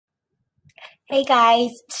Hey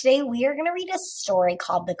guys, today we are going to read a story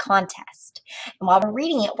called The Contest. And while we're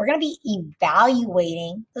reading it, we're going to be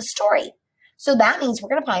evaluating the story. So that means we're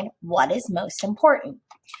going to find what is most important.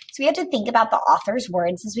 So we have to think about the author's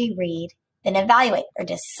words as we read, then evaluate or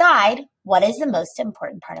decide what is the most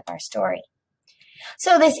important part of our story.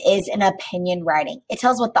 So this is an opinion writing. It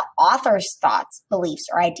tells what the author's thoughts, beliefs,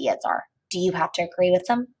 or ideas are. Do you have to agree with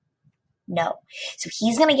them? No. So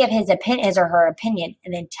he's going to give his or her opinion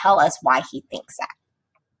and then tell us why he thinks that.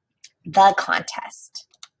 The Contest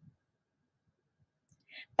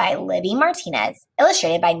by Libby Martinez,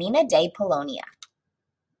 illustrated by Nina de Polonia.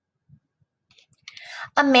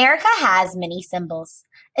 America has many symbols.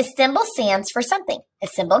 A symbol stands for something. A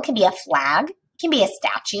symbol can be a flag, it can be a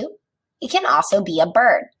statue, it can also be a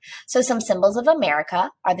bird. So some symbols of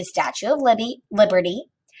America are the Statue of Liberty,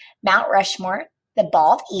 Mount Rushmore, the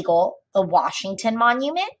bald eagle, the Washington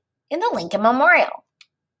Monument, and the Lincoln Memorial.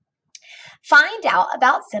 Find out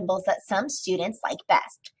about symbols that some students like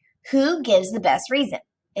best. Who gives the best reason?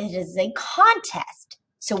 It is a contest,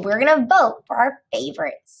 so we're going to vote for our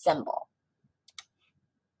favorite symbol.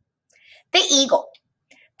 The eagle.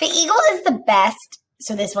 The eagle is the best,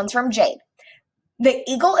 so this one's from Jade. The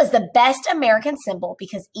eagle is the best American symbol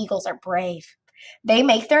because eagles are brave. They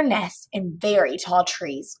make their nests in very tall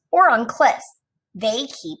trees or on cliffs. They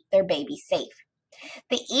keep their babies safe.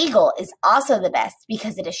 The eagle is also the best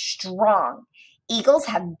because it is strong. Eagles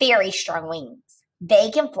have very strong wings.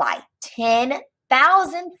 They can fly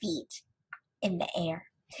 10,000 feet in the air.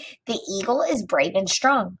 The eagle is brave and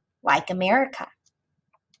strong, like America.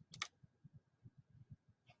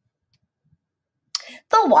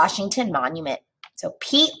 The Washington Monument. So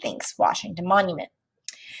Pete thinks Washington Monument.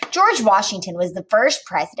 George Washington was the first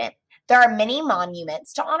president. There are many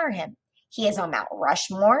monuments to honor him. He is on Mount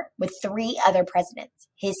Rushmore with 3 other presidents.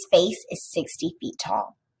 His face is 60 feet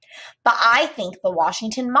tall. But I think the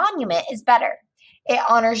Washington Monument is better. It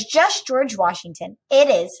honors just George Washington. It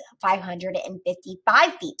is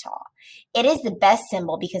 555 feet tall. It is the best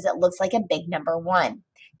symbol because it looks like a big number 1.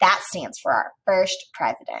 That stands for our first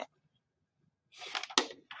president.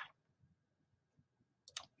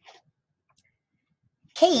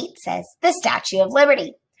 Kate says, the Statue of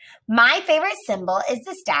Liberty. My favorite symbol is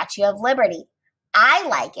the Statue of Liberty. I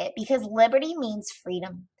like it because liberty means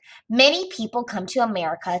freedom. Many people come to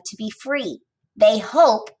America to be free. They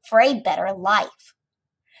hope for a better life.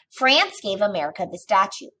 France gave America the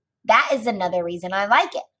statue. That is another reason I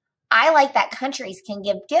like it. I like that countries can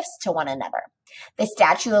give gifts to one another. The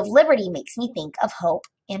Statue of Liberty makes me think of hope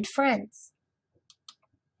and friends.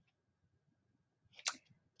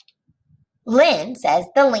 Lynn says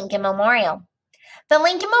the Lincoln Memorial. The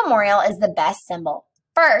Lincoln Memorial is the best symbol.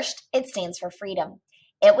 First, it stands for freedom.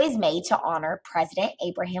 It was made to honor President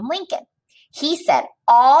Abraham Lincoln. He said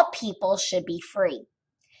all people should be free.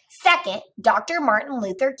 Second, Dr. Martin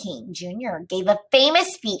Luther King Jr. gave a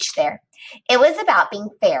famous speech there. It was about being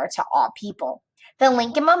fair to all people. The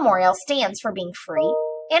Lincoln Memorial stands for being free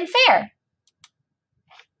and fair.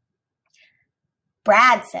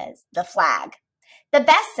 Brad says the flag. The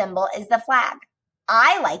best symbol is the flag.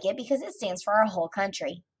 I like it because it stands for our whole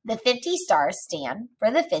country. The 50 stars stand for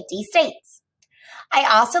the 50 states. I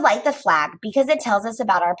also like the flag because it tells us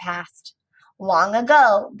about our past. Long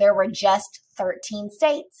ago, there were just 13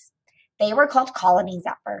 states. They were called colonies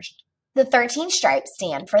at first. The 13 stripes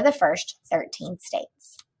stand for the first 13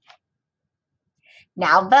 states.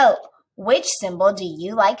 Now vote. Which symbol do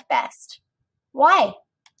you like best? Why?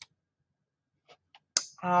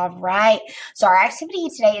 All right, so our activity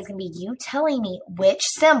today is going to be you telling me which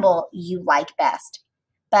symbol you like best.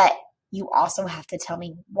 But you also have to tell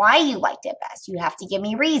me why you liked it best. You have to give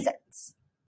me reasons.